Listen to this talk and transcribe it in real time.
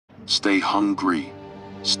Stay hungry.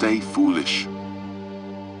 Stay foolish.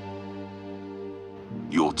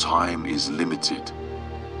 Your time is limited.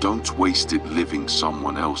 Don't waste it living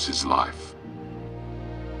someone else's life.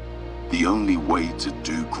 The only way to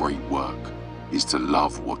do great work is to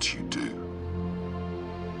love what you do.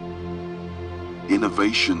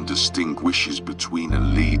 Innovation distinguishes between a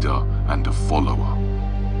leader and a follower.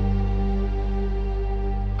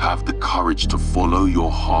 Have the courage to follow your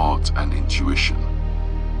heart and intuition.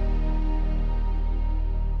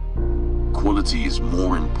 Quality is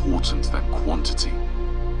more important than quantity.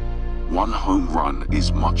 One home run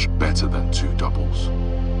is much better than 2 doubles.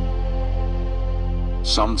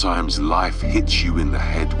 Sometimes life hits you in the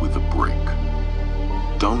head with a brick.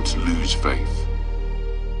 Don't lose faith.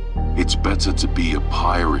 It's better to be a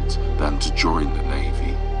pirate than to join the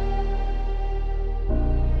Navy.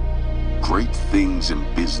 Great things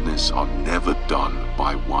in business are never done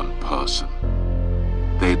by one person.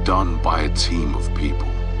 They're done by a team of people.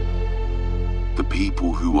 The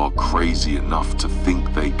people who are crazy enough to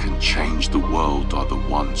think they can change the world are the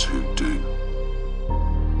ones who do.